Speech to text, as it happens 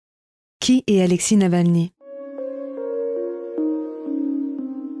Qui est Alexis Navalny ?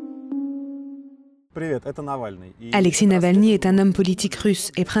 Alexis Navalny est un homme politique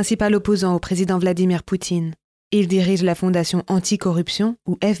russe et principal opposant au président Vladimir Poutine. Il dirige la fondation anticorruption,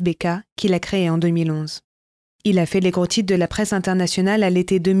 ou FBK, qu'il a créée en 2011. Il a fait les gros titres de la presse internationale à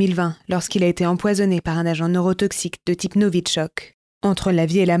l'été 2020, lorsqu'il a été empoisonné par un agent neurotoxique de type Novichok. Entre la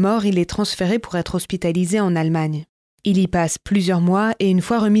vie et la mort, il est transféré pour être hospitalisé en Allemagne. Il y passe plusieurs mois et une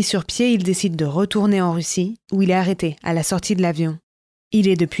fois remis sur pied, il décide de retourner en Russie, où il est arrêté à la sortie de l'avion. Il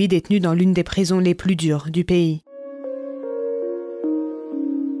est depuis détenu dans l'une des prisons les plus dures du pays.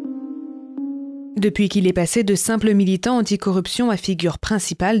 Depuis qu'il est passé de simple militant anticorruption à figure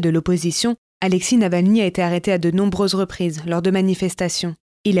principale de l'opposition, Alexis Navalny a été arrêté à de nombreuses reprises lors de manifestations.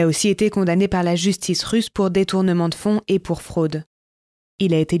 Il a aussi été condamné par la justice russe pour détournement de fonds et pour fraude.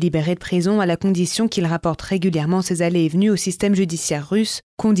 Il a été libéré de prison à la condition qu'il rapporte régulièrement ses allées et venues au système judiciaire russe,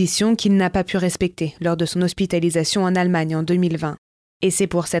 condition qu'il n'a pas pu respecter lors de son hospitalisation en Allemagne en 2020. Et c'est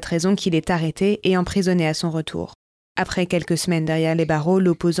pour cette raison qu'il est arrêté et emprisonné à son retour. Après quelques semaines derrière les barreaux,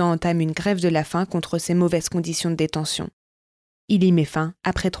 l'opposant entame une grève de la faim contre ses mauvaises conditions de détention. Il y met fin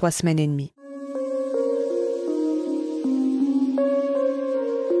après 3 semaines et demie.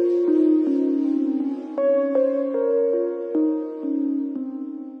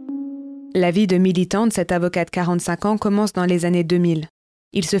 La vie de militant de cet avocat de 45 ans commence dans les années 2000.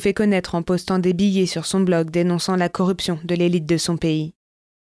 Il se fait connaître en postant des billets sur son blog dénonçant la corruption de l'élite de son pays.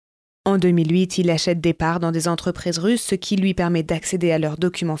 En 2008, il achète des parts dans des entreprises russes, ce qui lui permet d'accéder à leurs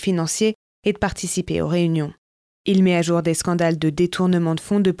documents financiers et de participer aux réunions. Il met à jour des scandales de détournement de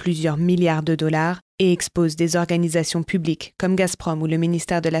fonds de plusieurs milliards de dollars et expose des organisations publiques comme Gazprom ou le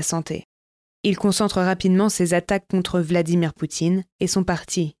ministère de la Santé. Il concentre rapidement ses attaques contre Vladimir Poutine et son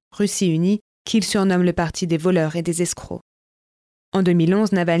parti, Russie Unie, qu'il surnomme le parti des voleurs et des escrocs. En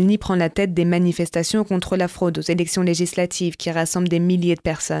 2011, Navalny prend la tête des manifestations contre la fraude aux élections législatives qui rassemblent des milliers de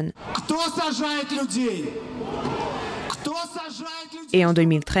personnes. Et en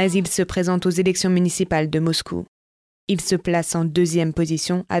 2013, il se présente aux élections municipales de Moscou. Il se place en 2e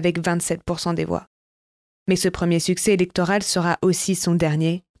position avec 27% des voix. Mais ce premier succès électoral sera aussi son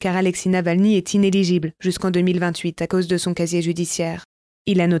dernier, car Alexis Navalny est inéligible jusqu'en 2028 à cause de son casier judiciaire.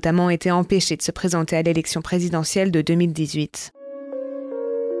 Il a notamment été empêché de se présenter à l'élection présidentielle de 2018.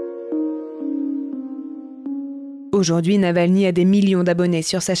 Aujourd'hui, Navalny a des millions d'abonnés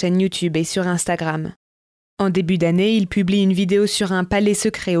sur sa chaîne YouTube et sur Instagram. En début d'année, il publie une vidéo sur un palais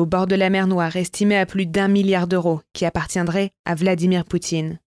secret au bord de la mer Noire estimé à plus d'1 milliard d'euros qui appartiendrait à Vladimir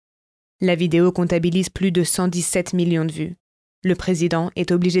Poutine. La vidéo comptabilise plus de 117 millions de vues. Le président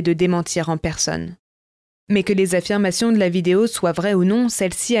est obligé de démentir en personne. Mais que les affirmations de la vidéo soient vraies ou non,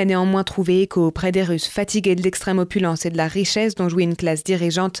 celle-ci a néanmoins trouvé écho auprès des Russes fatigués de l'extrême opulence et de la richesse dont jouit une classe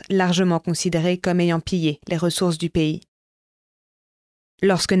dirigeante largement considérée comme ayant pillé les ressources du pays.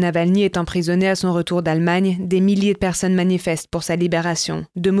 Lorsque Navalny est emprisonné à son retour d'Allemagne, des milliers de personnes manifestent pour sa libération,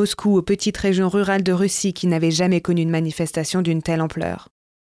 de Moscou aux petites régions rurales de Russie qui n'avaient jamais connu une manifestation d'une telle ampleur.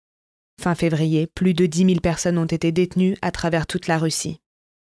 Fin février, plus de 10 000 personnes ont été détenues à travers toute la Russie.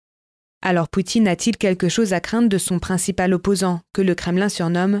 Alors Poutine a-t-il quelque chose à craindre de son principal opposant, que le Kremlin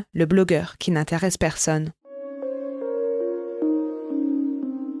surnomme le blogueur qui n'intéresse personne ?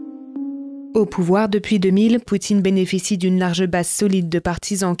 Au pouvoir depuis 2000, Poutine bénéficie d'une large base solide de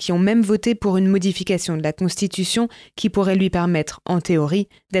partisans qui ont même voté pour une modification de la Constitution qui pourrait lui permettre, en théorie,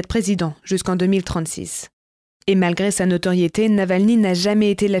 d'être président jusqu'en 2036. Et malgré sa notoriété, Navalny n'a jamais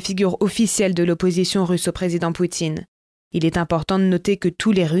été la figure officielle de l'opposition russe au président Poutine. Il est important de noter que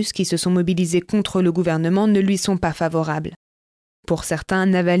tous les Russes qui se sont mobilisés contre le gouvernement ne lui sont pas favorables. Pour certains,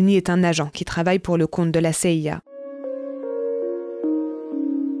 Navalny est un agent qui travaille pour le compte de la CIA.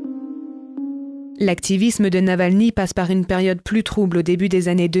 L'activisme de Navalny passe par une période plus trouble au début des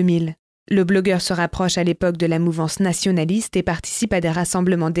années 2000. Le blogueur se rapproche à l'époque de la mouvance nationaliste et participe à des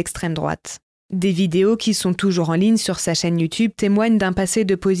rassemblements d'extrême droite. Des vidéos qui sont toujours en ligne sur sa chaîne YouTube témoignent d'un passé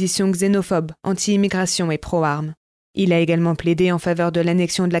de position xénophobe, anti-immigration et pro-armes. Il a également plaidé en faveur de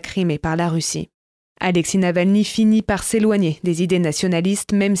l'annexion de la Crimée par la Russie. Alexis Navalny finit par s'éloigner des idées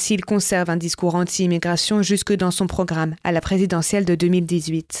nationalistes, même s'il conserve un discours anti-immigration jusque dans son programme à la présidentielle de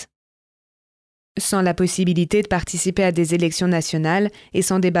 2018. Sans la possibilité de participer à des élections nationales et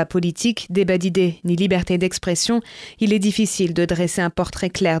sans débat politique, débat d'idées ni liberté d'expression, il est difficile de dresser un portrait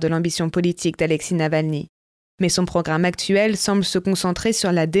clair de l'ambition politique d'Alexis Navalny. Mais son programme actuel semble se concentrer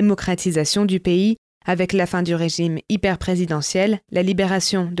sur la démocratisation du pays avec la fin du régime hyper-présidentiel, la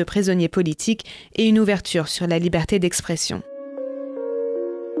libération de prisonniers politiques et une ouverture sur la liberté d'expression.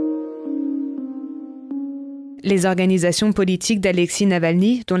 Les organisations politiques d'Alexei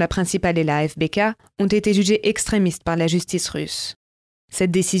Navalny, dont la principale est la FBK, ont été jugées extrémistes par la justice russe. Cette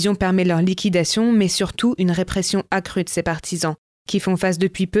décision permet leur liquidation, mais surtout une répression accrue de ses partisans, qui font face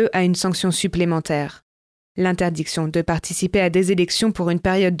depuis peu à une sanction supplémentaire. L'interdiction de participer à des élections pour une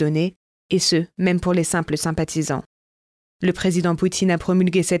période donnée, et ce, même pour les simples sympathisants. Le président Poutine a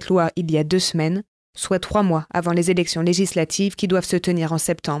promulgué cette loi il y a 2 semaines, soit 3 mois avant les élections législatives qui doivent se tenir en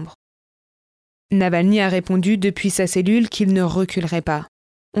septembre. Navalny a répondu depuis sa cellule qu'il ne reculerait pas.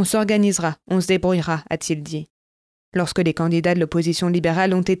 « On s'organisera, on se débrouillera », a-t-il dit. Lorsque les candidats de l'opposition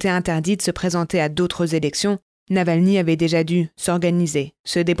libérale ont été interdits de se présenter à d'autres élections, Navalny avait déjà dû s'organiser,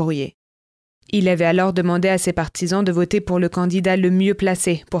 se débrouiller. Il avait alors demandé à ses partisans de voter pour le candidat le mieux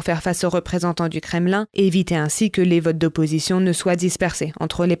placé pour faire face aux représentants du Kremlin et éviter ainsi que les votes d'opposition ne soient dispersés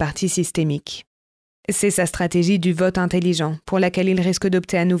entre les partis systémiques. C'est sa stratégie du vote intelligent, pour laquelle il risque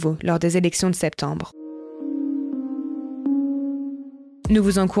d'opter à nouveau lors des élections de septembre. Nous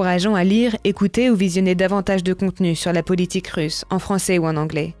vous encourageons à lire, écouter ou visionner davantage de contenu sur la politique russe, en français ou en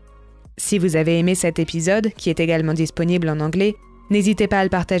anglais. Si vous avez aimé cet épisode, qui est également disponible en anglais, n'hésitez pas à le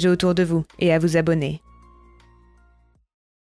partager autour de vous et à vous abonner.